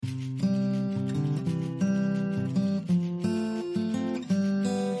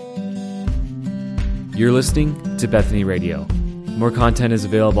You're listening to Bethany Radio. More content is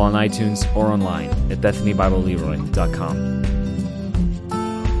available on iTunes or online at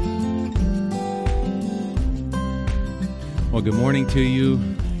BethanyBibleLeroy.com. Well, good morning to you.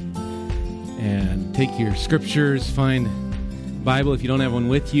 And take your scriptures, find Bible if you don't have one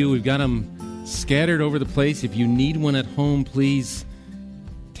with you. We've got them scattered over the place. If you need one at home, please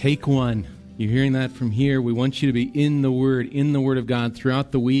take one. You're hearing that from here. We want you to be in the Word of God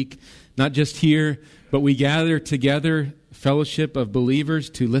throughout the week, not just here, but we gather together, fellowship of believers,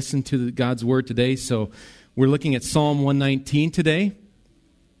 to listen to God's Word today. So we're looking at Psalm 119 today.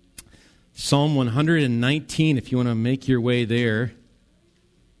 Psalm 119, if you want to make your way there.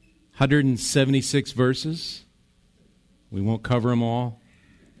 176 verses. We won't cover them all.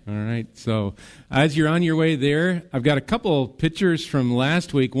 All right, so as you're on your way there, I've got a couple pictures from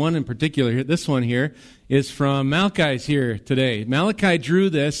last week. One in particular, this one here, is from Malachi's here today. Malachi drew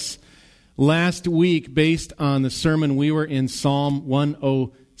this last week based on the sermon we were in Psalm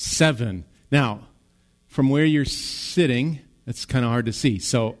 107. Now, from where you're sitting, it's kind of hard to see,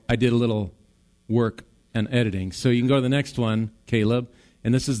 so I did a little work and editing. So you can go to the next one, Caleb,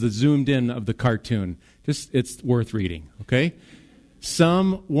 and this is the zoomed in of the cartoon. It's worth reading, okay?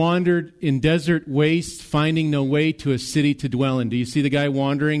 Some wandered in desert wastes, finding no way to a city to dwell in. Do you see the guy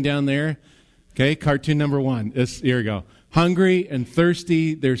wandering down there? Okay, cartoon number one. Here we go. Hungry and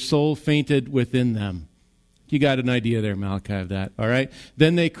thirsty, their soul fainted within them. You got an idea there, Malachi, of that, all right?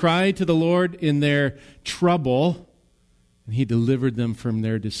 Then they cried to the Lord in their trouble, and He delivered them from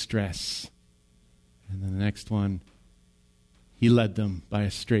their distress. And then the next one, He led them by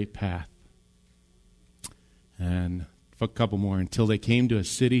a straight path. And a couple more, until they came to a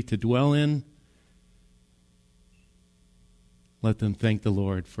city to dwell in. Let them thank the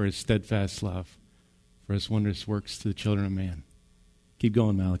Lord for His steadfast love, for His wondrous works to the children of man. Keep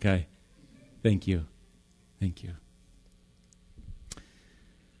going, Malachi. Thank you. Thank you.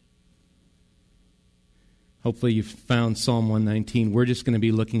 Hopefully you've found Psalm 119. We're just going to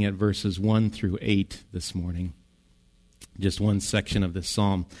be looking at verses 1 through 8 this morning. Just one section of this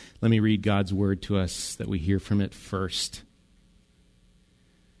psalm. Let me read God's word to us that we hear from it first.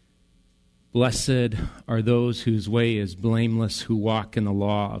 Blessed are those whose way is blameless, who walk in the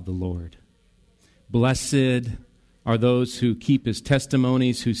law of the Lord. Blessed are those who keep His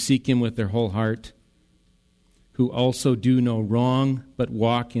testimonies, who seek Him with their whole heart, who also do no wrong, but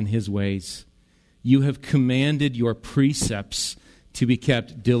walk in His ways. You have commanded your precepts to be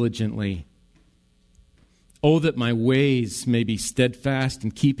kept diligently. Oh, that my ways may be steadfast in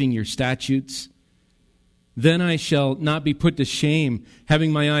keeping your statutes. Then I shall not be put to shame,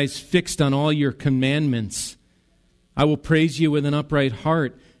 having my eyes fixed on all your commandments. I will praise you with an upright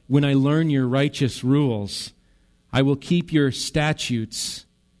heart when I learn your righteous rules. I will keep your statutes.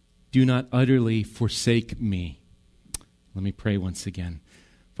 Do not utterly forsake me. Let me pray once again.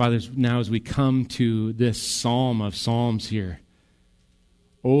 Father, now as we come to this psalm of psalms here,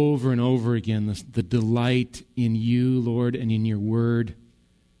 over and over again, the delight in you, Lord, and in your word.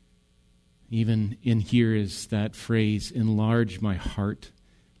 Even in here is that phrase, enlarge my heart.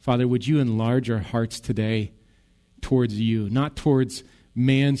 Father, would you enlarge our hearts today towards you, not towards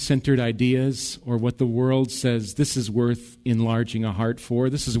man-centered ideas or what the world says this is worth enlarging a heart for,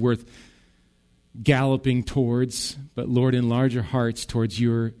 this is worth galloping towards, but Lord, enlarge our hearts towards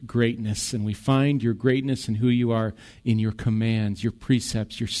your greatness, and we find your greatness in who you are in your commands, your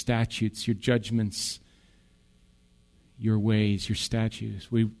precepts, your statutes, your judgments, your ways, your statutes.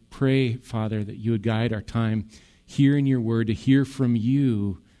 We pray, Father, that you would guide our time here in your word to hear from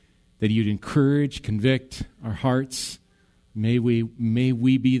you, that you'd encourage, convict our hearts. May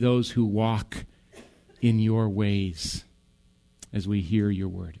we be those who walk in your ways as we hear your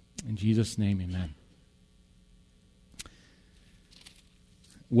word. In Jesus' name, amen.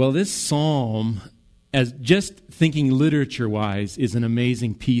 Well, this psalm, as just thinking literature-wise, is an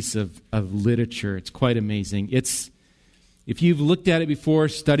amazing piece of literature. It's quite amazing. If you've looked at it before,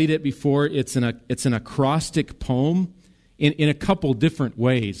 studied it before, it's an acrostic poem in a couple different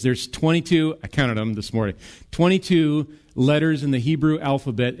ways. There's 22, I counted them this morning, 22 letters in the Hebrew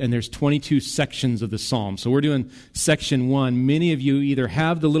alphabet, and there's 22 sections of the psalm. So we're doing section 1. Many of you either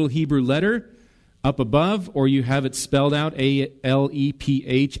have the little Hebrew letter up above, or you have it spelled out,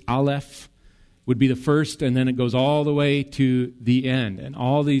 A-L-E-P-H, Aleph would be the first, and then it goes all the way to the end. And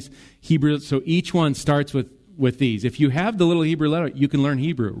all these Hebrew, so each one starts with these. If you have the little Hebrew letter, you can learn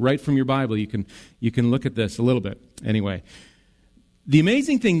Hebrew right from your Bible. You can look at this a little bit. Anyway, the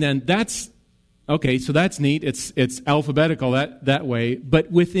amazing thing then, okay, so that's neat. It's alphabetical that way.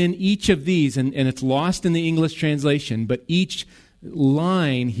 But within each of these, and it's lost in the English translation, but each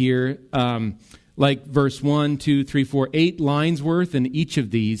line here like verse 1, 2, 3, 4, 8 lines worth in each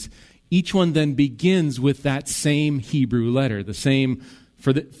of these. Each one then begins with that same Hebrew letter, the same,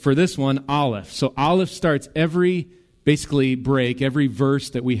 for this one, Aleph. So Aleph starts every, basically, break, every verse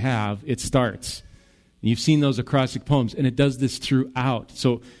that we have, it starts. And you've seen those acrostic poems, and it does this throughout.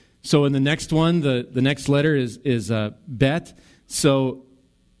 So in the next one, the next letter is Bet. So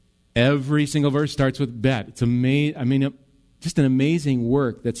every single verse starts with Bet. It's amazing. I mean, just an amazing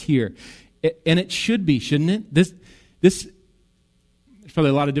work that's here. And it should be, shouldn't it? This there's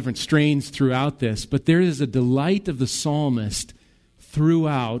probably a lot of different strains throughout this, but there is a delight of the psalmist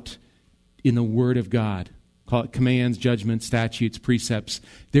throughout in the Word of God. Call it commands, judgments, statutes, precepts.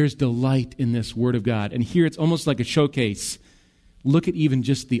 There's delight in this Word of God. And here it's almost like a showcase. Look at even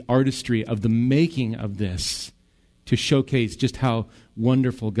just the artistry of the making of this to showcase just how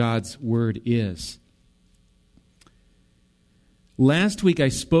wonderful God's Word is. Last week I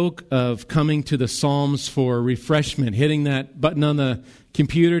spoke of coming to the Psalms for refreshment, hitting that button on the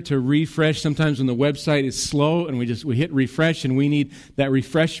computer to refresh. Sometimes when the website is slow and we hit refresh and we need that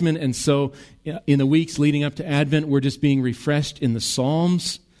refreshment. And so in the weeks leading up to Advent, we're just being refreshed in the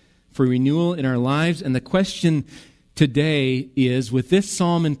Psalms for renewal in our lives. And the question today is, with this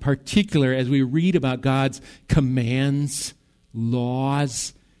psalm in particular, as we read about God's commands,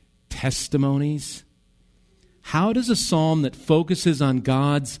 laws, testimonies, how does a psalm that focuses on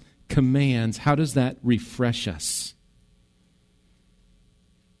God's commands, how does that refresh us?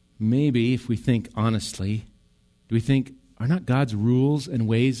 Maybe if we think honestly, do we think, are not God's rules and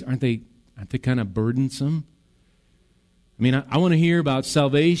ways, aren't they kind of burdensome? I mean, I want to hear about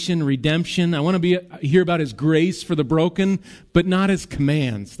salvation, redemption. I want to hear about His grace for the broken, but not His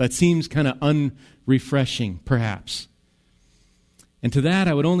commands. That seems kind of unrefreshing, perhaps. And to that,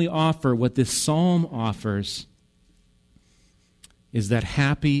 I would only offer what this psalm offers, is that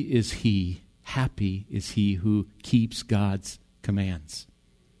happy is he who keeps God's commands.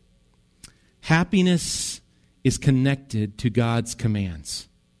 Happiness is connected to God's commands.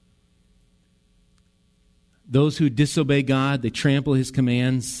 Those who disobey God, they trample His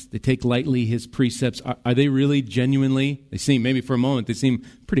commands, they take lightly His precepts. Are they really genuinely, they seem, maybe for a moment, they seem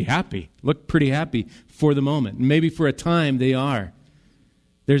pretty happy, look pretty happy for the moment. Maybe for a time they are.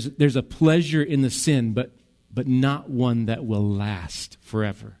 There's a pleasure in the sin, but not one that will last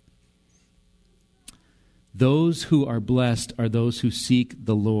forever. Those who are blessed are those who seek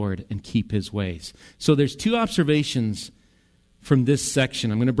the Lord and keep His ways. So there's two observations from this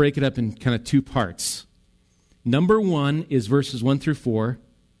section. I'm going to break it up in kind of two parts. Number one is verses 1 through 4,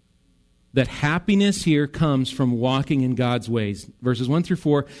 that happiness here comes from walking in God's ways. Verses 1 through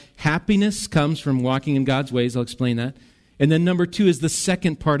 4, happiness comes from walking in God's ways. I'll explain that. And then number 2 is the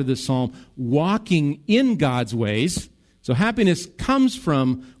second part of the psalm, walking in God's ways. So happiness comes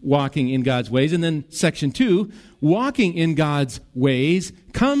from walking in God's ways. And then section 2, walking in God's ways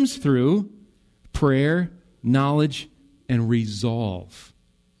comes through prayer, knowledge, and resolve.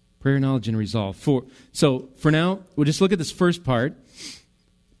 Prayer, knowledge, and resolve. So for now, we'll just look at this first part,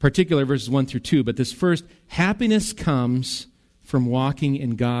 particular verses 1 through 2. But this first, happiness comes from walking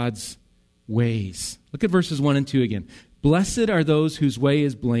in God's ways. Look at verses 1 and 2 again. Blessed are those whose way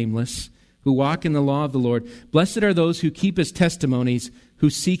is blameless, who walk in the law of the Lord. Blessed are those who keep His testimonies,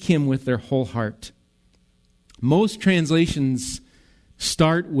 who seek Him with their whole heart. Most translations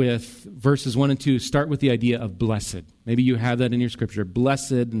start with, verses 1 and 2, start with the idea of blessed. Maybe you have that in your scripture,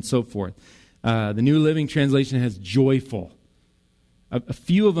 blessed and so forth. The New Living Translation has joyful. A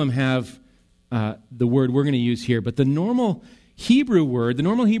few of them have the word we're going to use here, but the normal Hebrew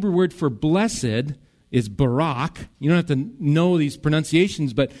word for blessed is barak. You don't have to know these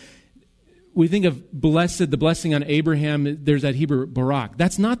pronunciations, but we think of blessed, the blessing on Abraham, there's that Hebrew barak.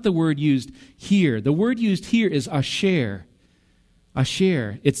 That's not the word used here. The word used here is asher.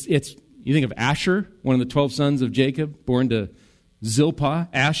 Asher. It's you think of Asher, one of the 12 sons of Jacob, born to Zilpah,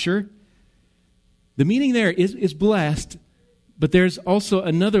 Asher. The meaning there is blessed, but there's also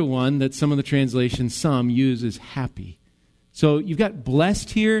another one that some of the translations, some use as happy. So you've got blessed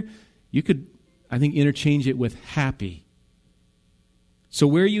here. You could, I think, interchange it with happy. So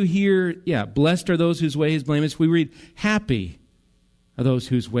where you hear, blessed are those whose way is blameless, we read, happy are those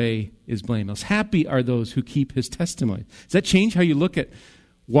whose way is blameless. Happy are those who keep His testimony. Does that change how you look at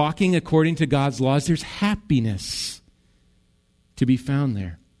walking according to God's laws? There's happiness to be found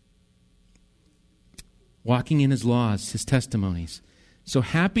there. Walking in His laws, His testimonies. So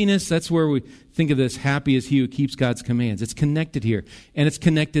happiness, that's where we think of this, happy is he who keeps God's commands. It's connected here, and it's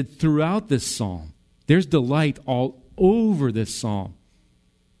connected throughout this psalm. There's delight all over this psalm,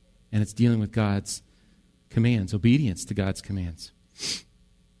 and it's dealing with God's commands, obedience to God's commands.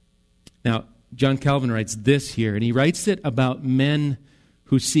 Now, John Calvin writes this here, and he writes it about men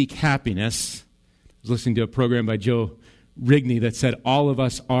who seek happiness. I was listening to a program by Joe Rigney that said all of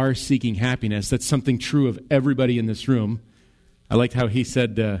us are seeking happiness. That's something true of everybody in this room. I liked how he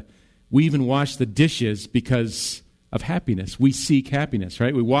said, we even wash the dishes because of happiness. We seek happiness,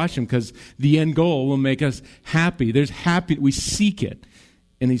 right? We wash them because the end goal will make us happy. We seek it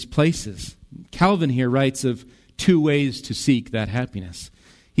in these places. Calvin here writes of two ways to seek that happiness.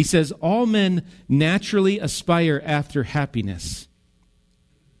 He says, all men naturally aspire after happiness.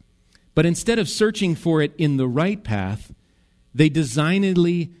 But instead of searching for it in the right path, they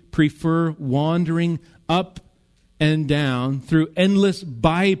designedly prefer wandering up and down through endless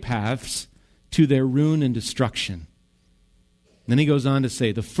bypaths to their ruin and destruction. Then he goes on to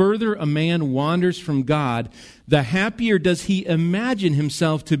say, the further a man wanders from God, the happier does he imagine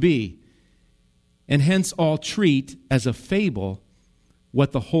himself to be. And hence all treat as a fable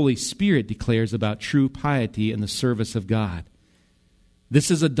what the Holy Spirit declares about true piety and the service of God.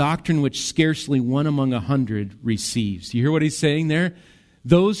 This is a doctrine which scarcely one among 100 receives. You hear what he's saying there?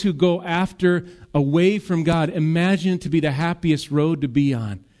 Those who go after away from God imagine it to be the happiest road to be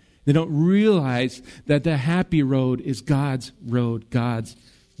on. They don't realize that the happy road is God's road, God's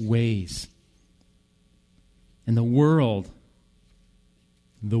ways. And the world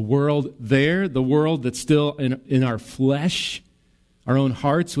there, the world that's still in our flesh, our own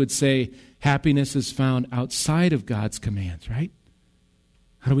hearts would say happiness is found outside of God's commands, right?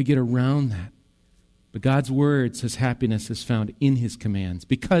 How do we get around that? But God's word says happiness is found in his commands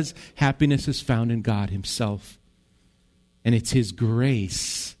because happiness is found in God himself. And it's his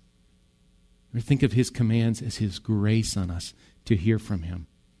grace. Or think of his commands as his grace on us to hear from him.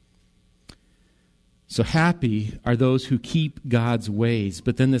 So happy are those who keep God's ways.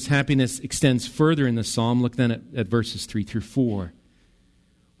 But then this happiness extends further in the psalm. Look then at verses 3 through 4.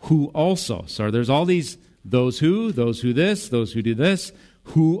 Who also, so there's all these, those who this, those who do this,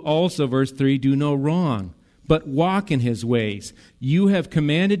 who also, verse 3, do no wrong, but walk in his ways. You have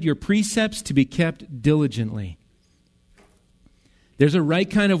commanded your precepts to be kept diligently. There's a right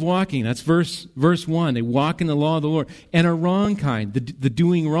kind of walking. That's verse 1. They walk in the law of the Lord. And a wrong kind, the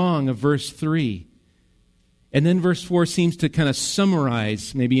doing wrong of verse 3. And then verse 4 seems to kind of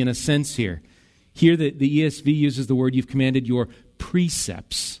summarize, maybe in a sense here. Here the ESV uses the word, you've commanded your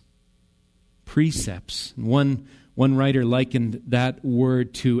precepts. Precepts. One writer likened that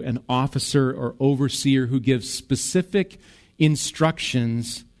word to an officer or overseer who gives specific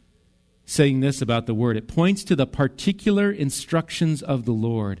instructions, saying this about the word. It points to the particular instructions of the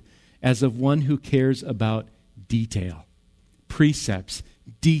Lord as of one who cares about detail. Precepts,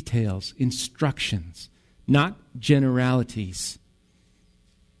 details, instructions, not generalities.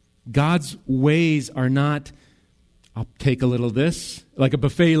 God's ways are not, I'll take a little of this, like a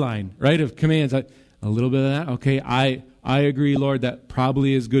buffet line, right, of commands. A little bit of that, okay, I agree, Lord, that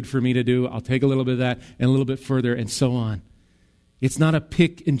probably is good for me to do. I'll take a little bit of that and a little bit further and so on. It's not a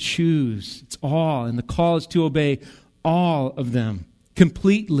pick and choose. It's all, and the call is to obey all of them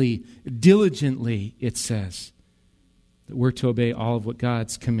completely, diligently, it says. That we're to obey all of what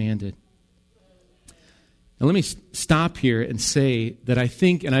God's commanded. Now let me stop here and say that I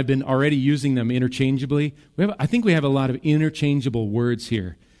think, and I've been already using them interchangeably, I think we have a lot of interchangeable words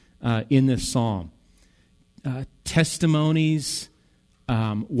here in this psalm. Testimonies,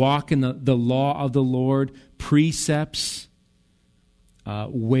 walk in the law of the Lord, precepts,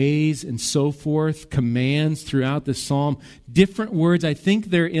 ways, and so forth, commands throughout the psalm. Different words, I think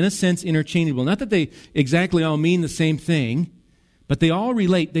they're in a sense interchangeable. Not that they exactly all mean the same thing, but they all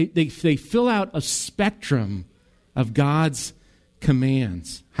relate. They fill out a spectrum of God's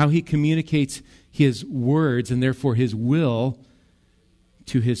commands, how he communicates his words and therefore his will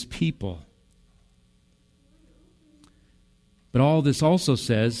to his people. But all this also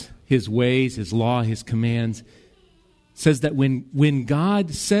says, his ways, his law, his commands, says that when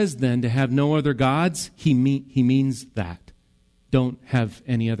God says then to have no other gods, he means that. Don't have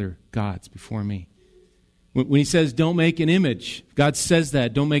any other gods before me. When he says don't make an image, God says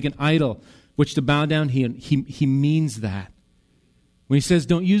that, don't make an idol, which to bow down, he means that. When he says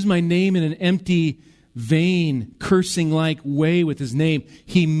don't use my name in an empty, vain, cursing-like way with his name,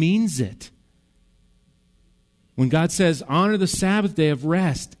 he means it. When God says, honor the Sabbath day of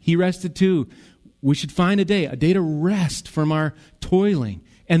rest, he rested too. We should find a day to rest from our toiling.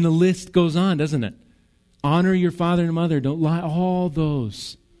 And the list goes on, doesn't it? Honor your father and mother, don't lie. All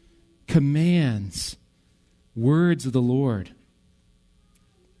those commands, words of the Lord.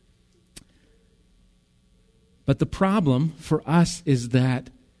 But the problem for us is that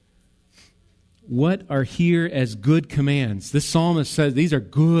what are here as good commands. This psalmist says these are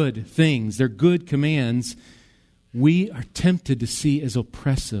good things. They're good commands. We are tempted to see as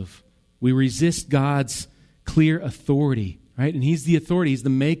oppressive. We resist God's clear authority, right? And He's the authority. He's the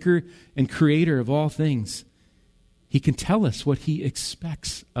maker and creator of all things. He can tell us what He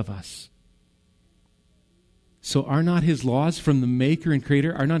expects of us. So are not His laws from the maker and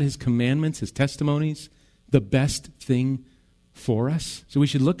creator, are not His commandments, His testimonies, the best thing for us? So we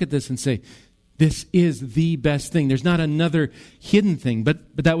should look at this and say, this is the best thing. There's not another hidden thing.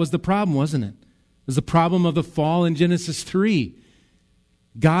 But that was the problem, wasn't it? It was the problem of the fall in Genesis 3.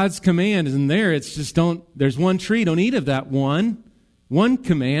 God's command isn't there. It's just there's one tree, don't eat of that one. One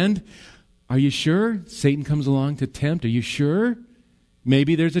command. Are you sure? Satan comes along to tempt. Are you sure?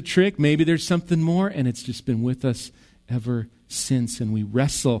 Maybe there's a trick. Maybe there's something more. And it's just been with us ever since. And we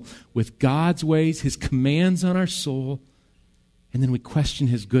wrestle with God's ways, His commands on our soul. And then we question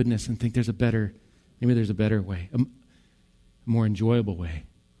His goodness and think there's a better way, a more enjoyable way.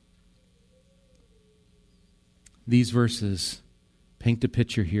 These verses paint a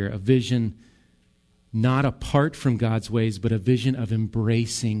picture here, a vision not apart from God's ways, but a vision of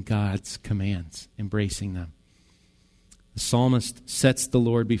embracing God's commands, embracing them. The psalmist sets the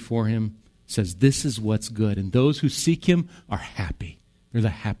Lord before him, says, this is what's good, and those who seek Him are happy. They're the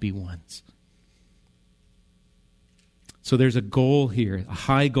happy ones. So there's a goal here, a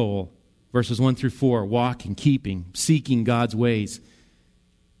high goal, verses 1 through 4, walking, keeping, seeking God's ways.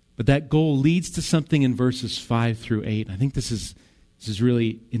 But that goal leads to something in verses 5 through 8. I think this is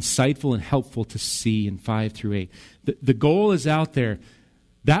really insightful and helpful to see in 5 through 8. The goal is out there.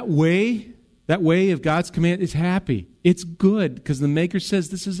 That way of God's command is happy. It's good because the Maker says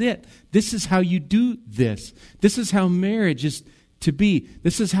this is it. This is how you do this. This is how marriage is to be.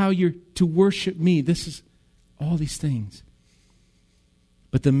 This is how you're to worship me. This is all these things.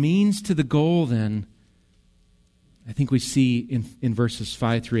 But the means to the goal then, I think we see in verses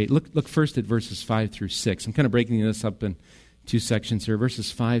 5 through 8. Look first at verses 5 through 6. I'm kind of breaking this up in two sections here.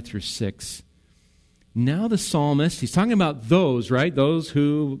 Verses 5 through 6. Now the psalmist, he's talking about those, right? Those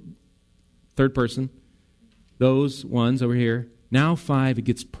who, third person, those ones over here. Now 5, it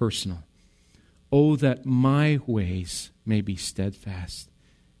gets personal. Oh, that my ways may be steadfast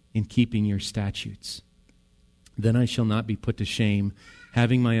in keeping your statutes. Then I shall not be put to shame,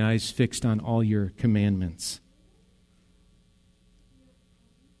 having my eyes fixed on all your commandments.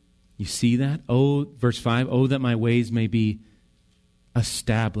 You see that? Oh, verse 5, oh, that my ways may be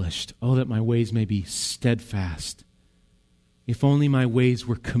established. Oh, that my ways may be steadfast. If only my ways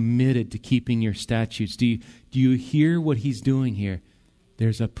were committed to keeping your statutes. Do you hear what he's doing here?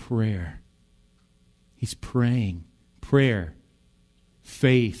 There's a prayer. He's praying. Prayer,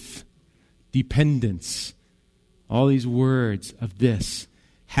 faith, dependence. All these words of this.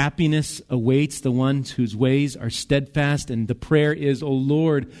 Happiness awaits the ones whose ways are steadfast, and the prayer is, "O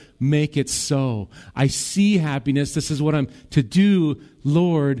Lord, make it so." I see happiness. This is what I'm to do.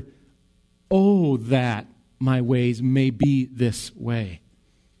 Lord, oh, that my ways may be this way.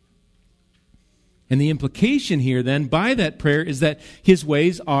 And the implication here then by that prayer is that his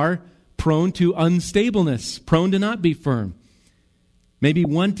ways are prone to unstableness, prone to not be firm. Maybe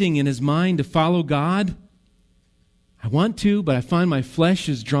wanting in his mind to follow God. I want to, but I find my flesh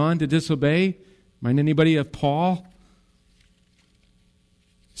is drawn to disobey. Remind anybody of Paul?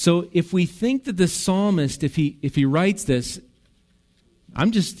 So if we think that the psalmist, if he writes this, I'm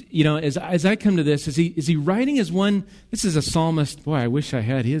just, as I come to this, is he writing as one, this is a psalmist, boy, I wish I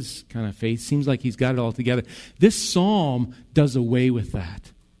had his kind of faith. Seems like he's got it all together. This psalm does away with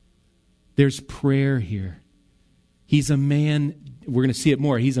that. There's prayer here. He's a man, we're going to see it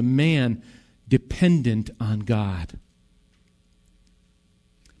more, he's a man dependent on God.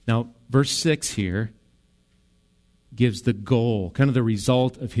 Now, verse 6 here gives the goal, kind of the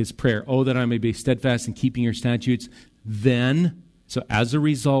result of his prayer. Oh, that I may be steadfast in keeping your statutes. Then, so as a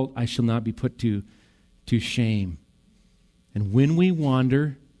result, I shall not be put to shame. And when we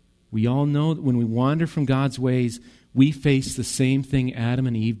wander, we all know that when we wander from God's ways, we face the same thing Adam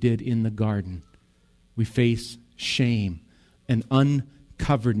and Eve did in the garden. We face shame and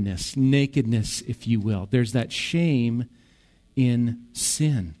uncoveredness, nakedness, if you will. There's that shame in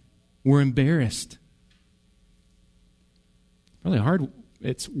sin. We're embarrassed. Really hard.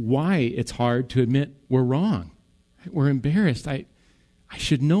 It's why it's hard to admit we're wrong. We're embarrassed. I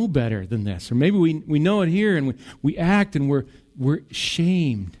should know better than this. Or maybe we know it here and we act and we're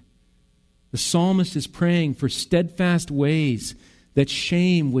shamed. The psalmist is praying for steadfast ways that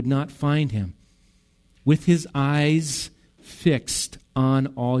shame would not find him. With his eyes fixed on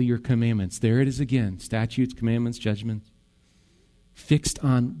all your commandments. There it is again. Statutes, commandments, judgments. fixed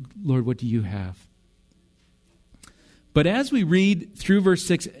on, Lord, what do you have? But as we read through verse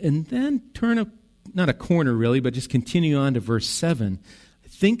 6 and then not a corner really, but just continue on to verse 7, I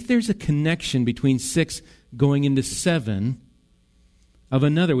think there's a connection between 6 going into 7 of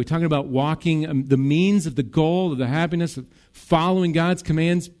another. We're talking about walking, the means of the goal, of the happiness of following God's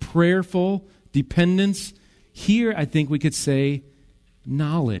commands, prayerful, dependence. Here, I think we could say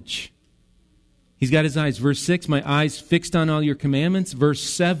knowledge. He's got his eyes. Verse 6, my eyes fixed on all your commandments. Verse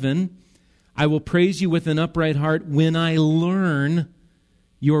 7, I will praise you with an upright heart when I learn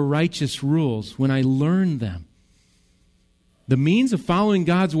your righteous rules, when I learn them. The means of following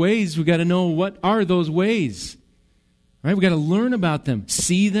God's ways, we've got to know what are those ways. Right? We've got to learn about them,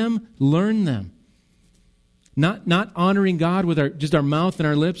 see them, learn them. Not honoring God with just our mouth and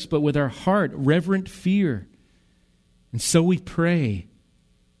our lips, but with our heart, reverent fear. And so we pray.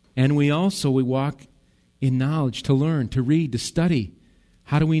 And we walk in knowledge to learn, to read, to study.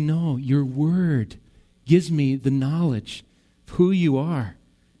 How do we know? Your word gives me the knowledge of who you are,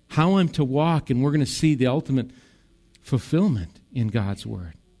 how I'm to walk, and we're going to see the ultimate fulfillment in God's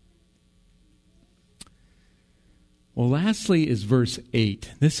word. Well, lastly is verse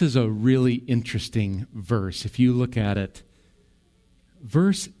 8. This is a really interesting verse. If you look at it,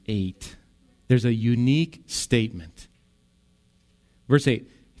 verse 8, there's a unique statement. Verse 8,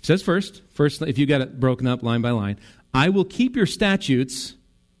 it says first, if you got it broken up line by line, I will keep your statutes,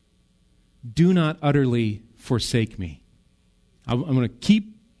 do not utterly forsake me. I'm going to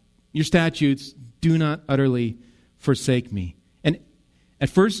keep your statutes, do not utterly forsake me. And at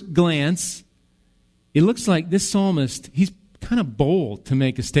first glance, it looks like this psalmist, he's kind of bold to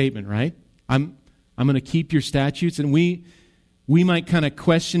make a statement, right? I'm going to keep your statutes. And we might kind of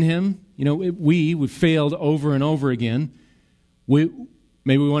question him. You know, we've failed over and over again.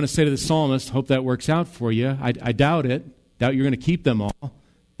 Maybe we want to say to the psalmist, hope that works out for you. I doubt it. Doubt you're going to keep them all.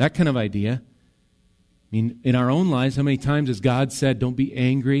 That kind of idea. I mean, in our own lives, how many times has God said, don't be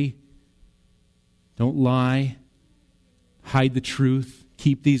angry, don't lie, hide the truth,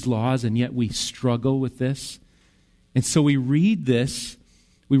 keep these laws, and yet we struggle with this? And so we read this.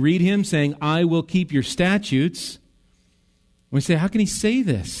 We read him saying, I will keep your statutes. And we say, how can he say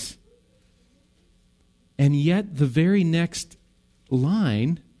this? And yet the very next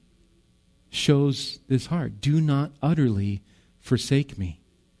line shows this heart. Do not utterly forsake me.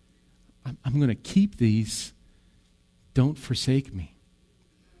 I'm going to keep these. Don't forsake me.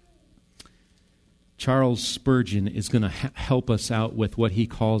 Charles Spurgeon is going to help us out with what he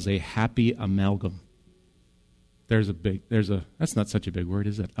calls a happy amalgam. That's not such a big word,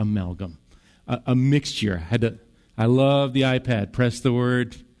 is it? Amalgam. A mixture. I love the iPad. Press the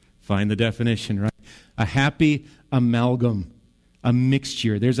word, find the definition, right? A happy amalgam. A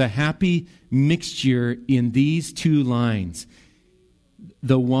mixture. There's a happy mixture in these two lines.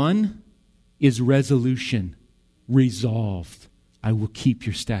 The one is resolution, resolved. I will keep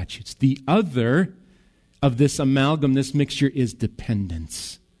your statutes. The other of this amalgam, this mixture, is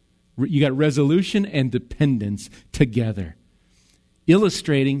dependence. You got resolution and dependence together.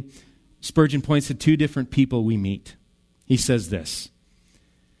 Illustrating, Spurgeon points to two different people we meet. He says this: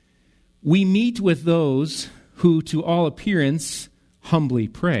 we meet with those who, to all appearance, humbly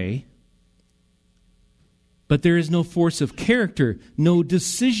pray, but there is no force of character, no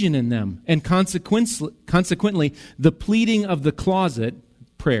decision in them. And consequently, the pleading of the closet,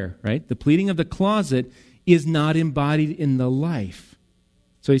 prayer, right? The pleading of the closet is not embodied in the life.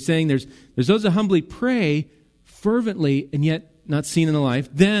 So he's saying there's those that humbly pray fervently and yet not seen in the life.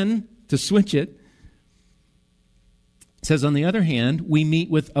 Then, to switch it, it says, on the other hand, we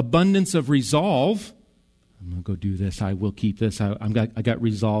meet with abundance of resolve. I'm going to go do this. I will keep this. I got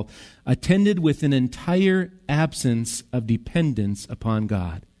resolve. Attended with an entire absence of dependence upon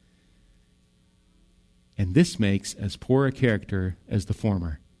God. And this makes as poor a character as the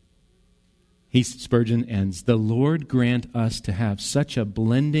former. Spurgeon ends, the Lord grant us to have such a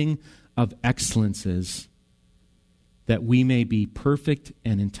blending of excellences that we may be perfect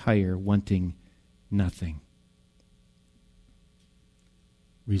and entire, wanting nothing.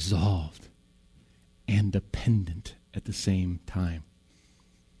 Resolved and dependent at the same time.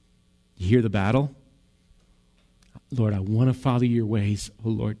 You hear the battle? Lord, I want to follow your ways. Oh,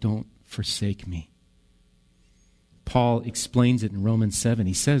 Lord, don't forsake me. Paul explains it in Romans 7.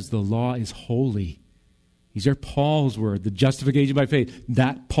 He says the law is holy. These are Paul's word, the justification by faith.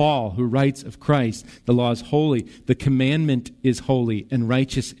 That Paul who writes of Christ, the law is holy. The commandment is holy and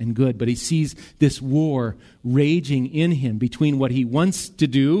righteous and good. But he sees this war raging in him between what he wants to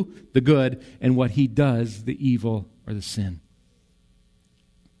do, the good, and what he does, the evil or the sin.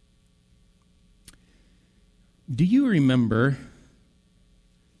 Do you remember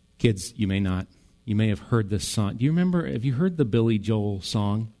Kids, you may not. You may have heard this song. Do you remember, have you heard the Billy Joel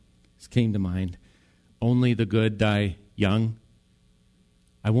song? This came to mind. Only the good die young.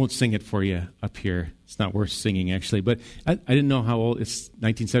 I won't sing it for you up here. It's not worth singing, actually. But I didn't know how old. It's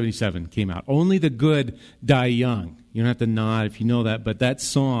 1977 came out. Only the good die young. You don't have to nod if you know that. But that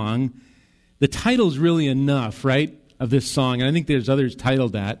song, the title's really enough, right, of this song. And I think there's others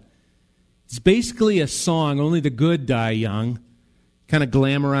titled that. It's basically a song, Only the Good Die Young. Kind of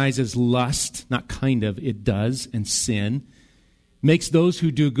glamorizes lust. Not kind of, it does. And sin. Makes those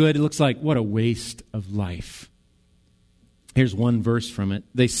who do good, it looks like, what a waste of life. Here's one verse from it.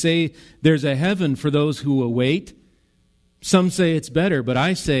 They say there's a heaven for those who await. Some say it's better, but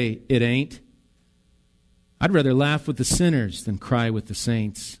I say it ain't. I'd rather laugh with the sinners than cry with the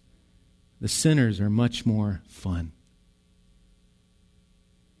saints. The sinners are much more fun.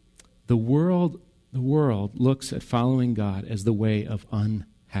 The world looks at following God as the way of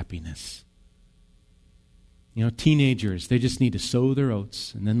unhappiness. You know, teenagers, they just need to sow their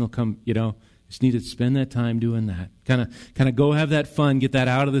oats, and then they'll come, just need to spend that time doing that. Kind of go have that fun, get that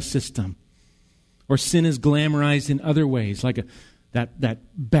out of the system. Or sin is glamorized in other ways, like that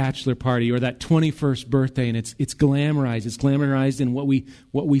bachelor party or that 21st birthday, and it's glamorized. It's glamorized in what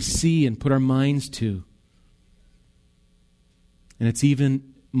we see and put our minds to. And it's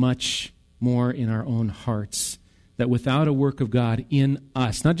even much more in our own hearts, that without a work of God in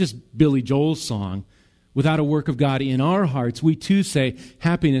us, not just Billy Joel's song, without a work of God in our hearts, we too say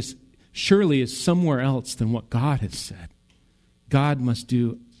happiness surely is somewhere else than what God has said. God must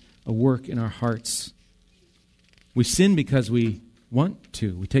do a work in our hearts. We sin because we want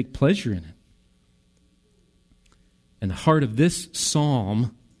to. We take pleasure in it. And the heart of this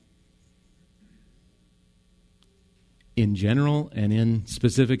psalm, in general and in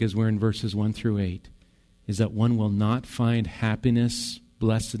specific as we're in verses 1 through 8, is that one will not find happiness,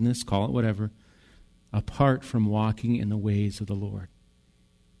 blessedness, call it whatever, apart from walking in the ways of the Lord.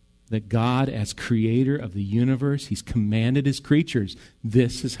 That God, as creator of the universe, He's commanded His creatures,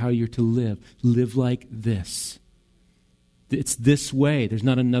 this is how you're to live. Live like this. It's this way. There's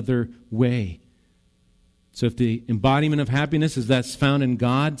not another way. So if the embodiment of happiness is that's found in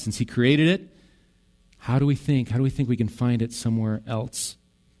God, since He created it, how do we think we can find it somewhere else?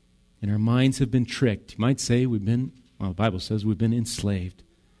 And our minds have been tricked. You might say the Bible says we've been enslaved.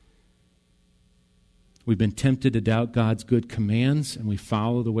 We've been tempted to doubt God's good commands, and we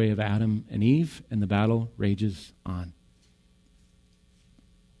follow the way of Adam and Eve, and the battle rages on.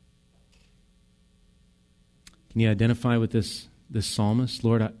 Can you identify with this psalmist?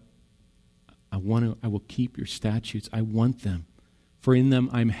 Lord, I will keep your statutes. I want them. For in them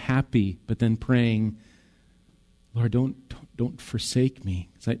I'm happy, but then praying, Lord, don't forsake me,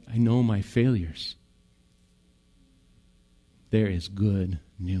 because I know my failures. There is good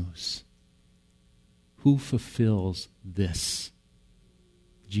news. Who fulfills this?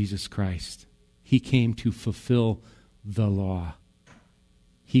 Jesus Christ. He came to fulfill the law.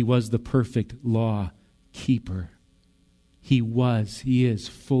 He was the perfect law keeper. He is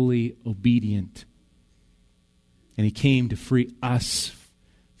fully obedient. And He came to free us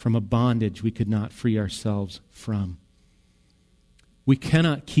from a bondage we could not free ourselves from. We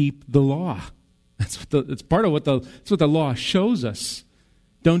cannot keep the law. It's part of that's what the law shows us.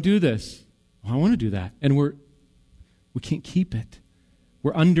 Don't do this. Well, I want to do that. And we can't keep it.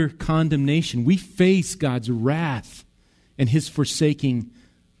 We're under condemnation. We face God's wrath and His forsaking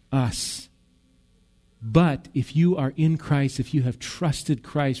us. But if you are in Christ, if you have trusted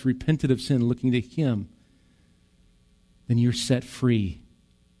Christ, repented of sin, looking to Him, then you're set free.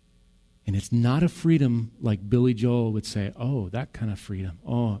 And it's not a freedom like Billy Joel would say, oh, that kind of freedom.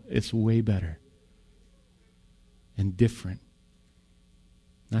 Oh, it's way better and different.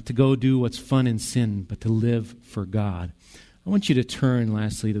 Not to go do what's fun in sin, but to live for God. I want you to turn,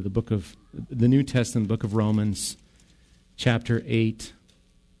 lastly, to the New Testament book of Romans, chapter 8.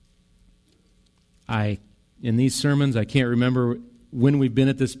 In these sermons, I can't remember when we've been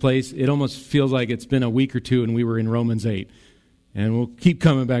at this place. It almost feels like it's been a week or two and we were in Romans 8. And we'll keep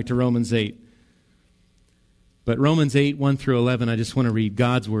coming back to Romans 8. But Romans 8, 1 through 11, I just want to read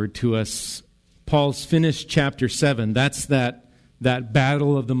God's word to us. Paul's finished chapter 7. That's that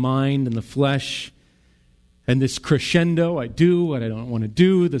battle of the mind and the flesh. And this crescendo, I do what I don't want to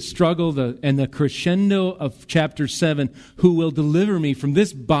do, the struggle, and the crescendo of chapter 7, who will deliver me from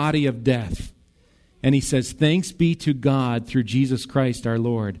this body of death. And he says, thanks be to God through Jesus Christ our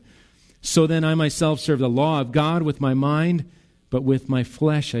Lord. So then I myself serve the law of God with my mind, but with my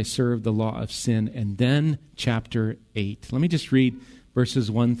flesh I serve the law of sin. And then chapter 8. Let me just read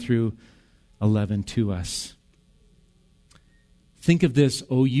verses 1 through 11 to us. Think of this,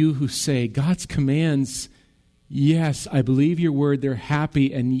 O you who say, God's commands, yes, I believe your word, they're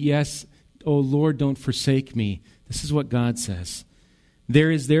happy, and yes, O Lord, don't forsake me. This is what God says.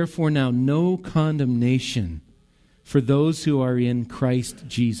 There is therefore now no condemnation for those who are in Christ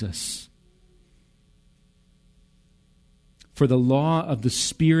Jesus. For the law of the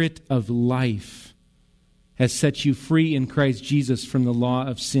Spirit of life has set you free in Christ Jesus from the law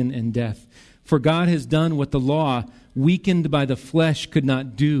of sin and death. For God has done what the law, weakened by the flesh, could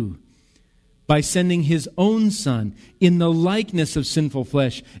not do, by sending His own Son in the likeness of sinful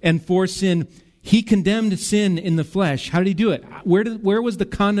flesh. And for sin, He condemned sin in the flesh. How did He do it? Where was the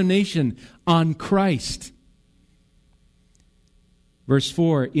condemnation? On Christ. Verse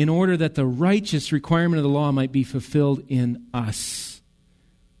 4, in order that the righteous requirement of the law might be fulfilled in us,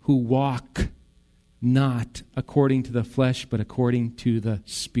 who walk not according to the flesh, but according to the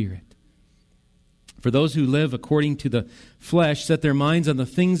Spirit. For those who live according to the flesh set their minds on the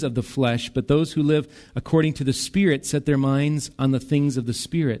things of the flesh, but those who live according to the Spirit set their minds on the things of the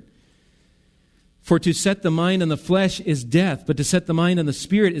Spirit. For to set the mind on the flesh is death, but to set the mind on the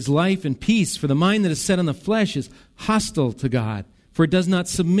Spirit is life and peace. For the mind that is set on the flesh is hostile to God, for it does not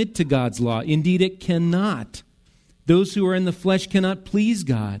submit to God's law. Indeed, it cannot. Those who are in the flesh cannot please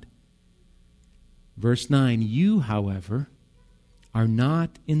God. Verse 9, you, however, are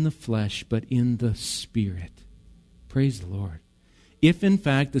not in the flesh, but in the Spirit. Praise the Lord. If, in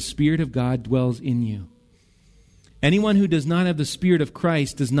fact, the Spirit of God dwells in you. Anyone who does not have the Spirit of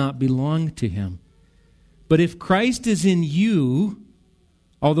Christ does not belong to Him. But if Christ is in you,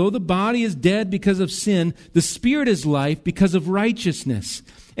 although the body is dead because of sin, the Spirit is life because of righteousness.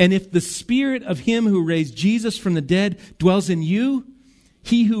 And if the Spirit of Him who raised Jesus from the dead dwells in you,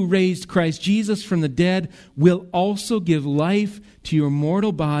 He who raised Christ Jesus from the dead will also give life to your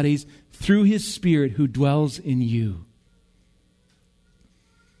mortal bodies through His Spirit who dwells in you.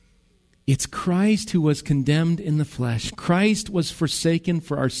 It's Christ who was condemned in the flesh. Christ was forsaken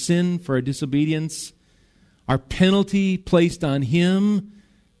for our sin, for our disobedience. Our penalty placed on Him.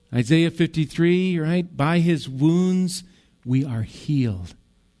 Isaiah 53, right? By His wounds we are healed.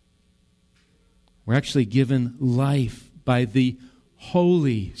 We're actually given life by the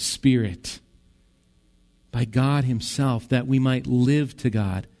Holy Spirit, by God Himself, that we might live to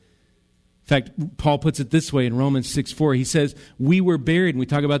God. In fact, Paul puts it this way in Romans 6:4. He says, we were buried, and we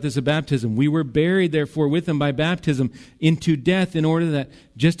talk about this at baptism, we were buried therefore with Him by baptism into death, in order that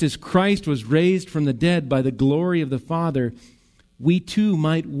just as Christ was raised from the dead by the glory of the Father, we too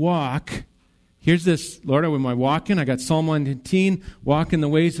might walk. Here's this, Lord, am I walking? I got Psalm 119, walk in the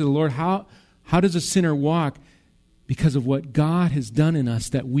ways of the Lord. How does a sinner walk? Because of what God has done in us,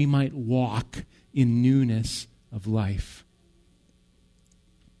 that we might walk in newness of life.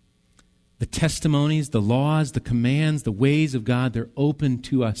 The testimonies, the laws, the commands, the ways of God, they're open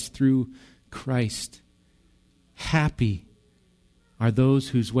to us through Christ. Happy are those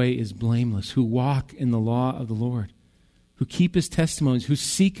whose way is blameless, who walk in the law of the Lord, who keep His testimonies, who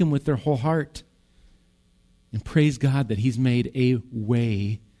seek Him with their whole heart. And praise God that He's made a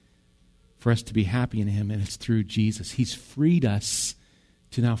way for us to be happy in Him, and it's through Jesus. He's freed us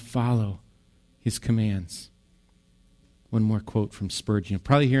to now follow His commands. One more quote from Spurgeon. You'll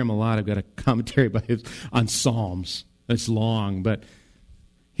probably hear him a lot. I've got a commentary by him on Psalms. It's long, but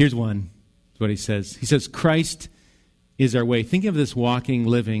here's one. That's what he says. He says, Christ is our way. Think of this walking,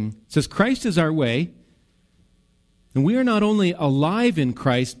 living. It says, Christ is our way, and we are not only alive in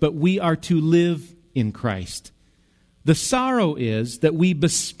Christ, but we are to live in Christ. The sorrow is that we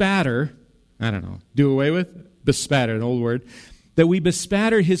bespatter, do away with? Bespatter, an old word. That we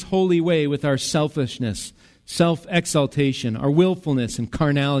bespatter His holy way with our selfishness, self-exaltation, our willfulness and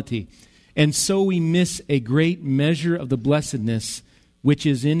carnality. And so we miss a great measure of the blessedness which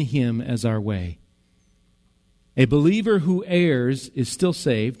is in Him as our way. A believer who errs is still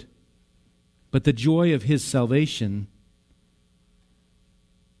saved, but the joy of his salvation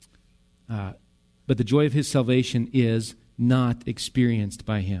is not experienced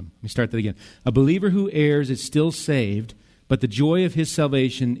by him. Let me start that again. A believer who errs is still saved, but the joy of his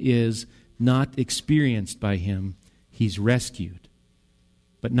salvation is not experienced by him. He's rescued,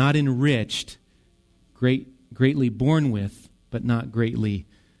 but not enriched, greatly borne with, but not greatly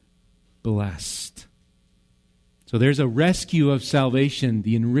blessed. So there's a rescue of salvation.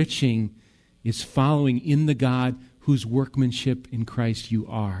 The enriching is following in the God whose workmanship in Christ you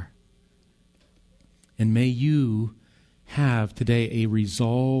are. And may you have today a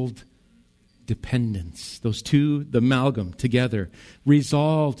resolved dependence. Those two, the amalgam together.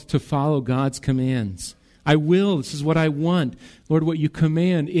 Resolved to follow God's commands. I will. This is what I want. Lord, what you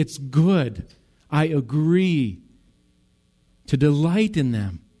command, it's good. I agree to delight in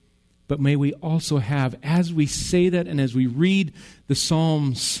them. But may we also have, as we say that and as we read the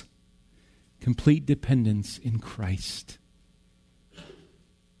Psalms, complete dependence in Christ.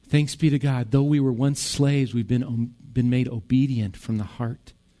 Thanks be to God. Though we were once slaves, we've been made obedient from the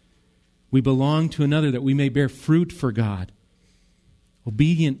heart. We belong to another that we may bear fruit for God.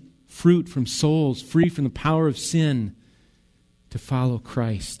 Obedient fruit from souls free from the power of sin to follow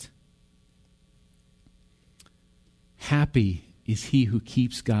Christ. Happy is he who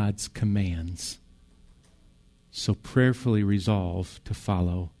keeps God's commands. So prayerfully resolve to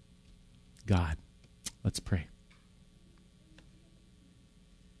follow God. Let's pray.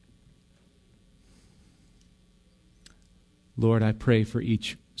 Lord, I pray for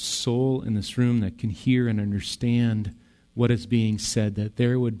each soul in this room that can hear and understand what is being said, that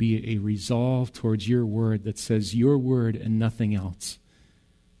there would be a resolve towards your word that says your word and nothing else.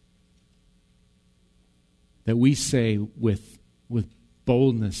 That we say with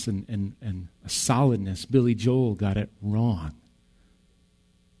boldness and a solidness, Billy Joel got it wrong.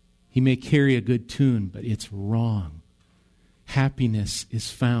 He may carry a good tune, but it's wrong. Happiness is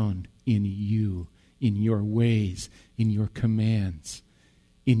found in you, in your ways, in your commands,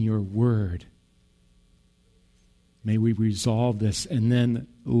 in your word. May we resolve this. And then,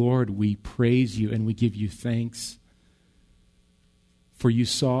 Lord, we praise you and we give you thanks. For you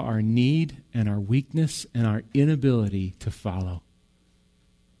saw our need and our weakness and our inability to follow.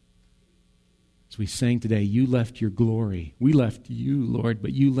 As we sang today, you left your glory. We left you, Lord,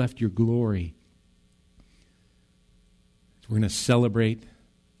 but you left your glory. So we're going to celebrate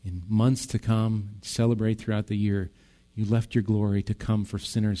in months to come, celebrate throughout the year. You left your glory to come for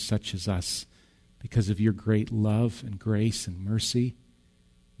sinners such as us because of your great love and grace and mercy,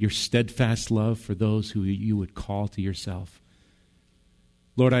 your steadfast love for those who you would call to yourself.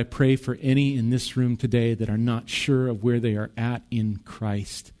 Lord, I pray for any in this room today that are not sure of where they are at in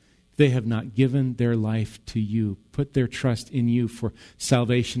Christ. They have not given their life to you, put their trust in you for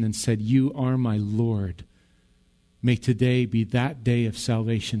salvation and said, you are my Lord. May today be that day of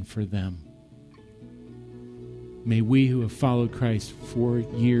salvation for them. May we who have followed Christ for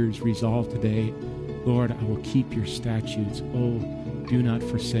years resolve today, Lord, I will keep your statutes. Oh, do not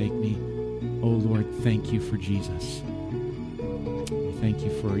forsake me. Oh, Lord, thank you for Jesus. We thank you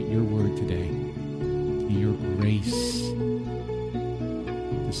for your word today and your grace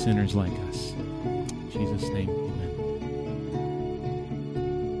to sinners like us. In Jesus' name, amen.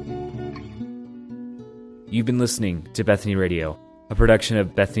 You've been listening to Bethany Radio, a production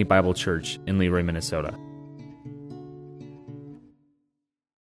of Bethany Bible Church in Leroy, Minnesota.